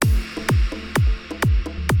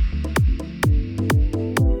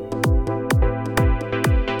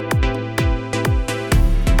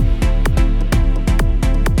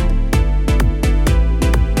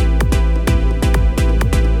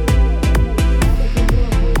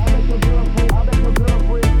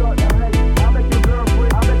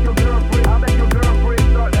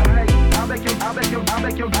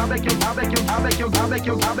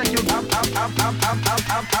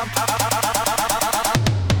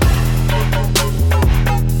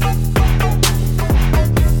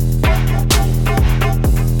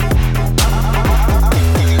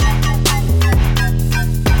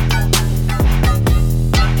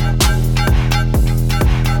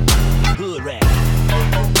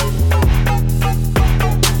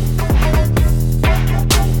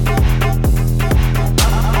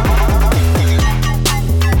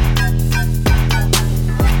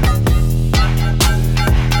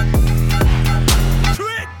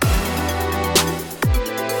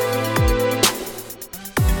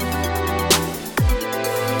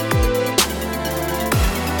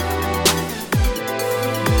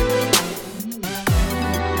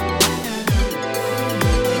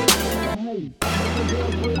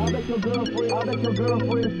girlfriend start to hate. I bet your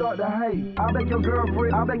girlfriend start to hate. I bet your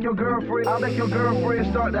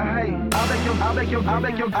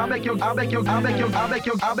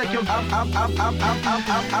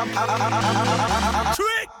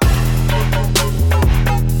trick.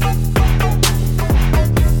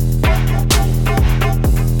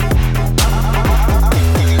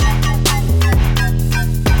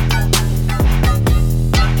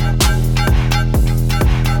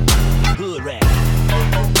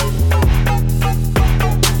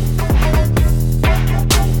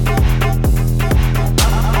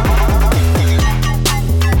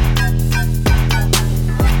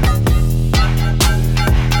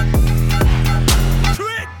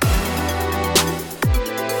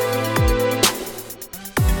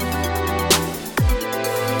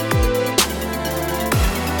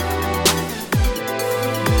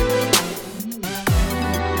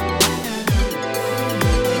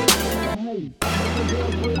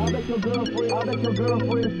 I bet your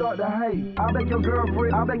girlfriend start to hate. I bet your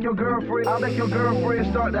girlfriend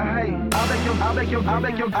start to hate. I bet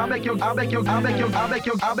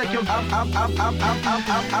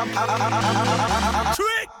your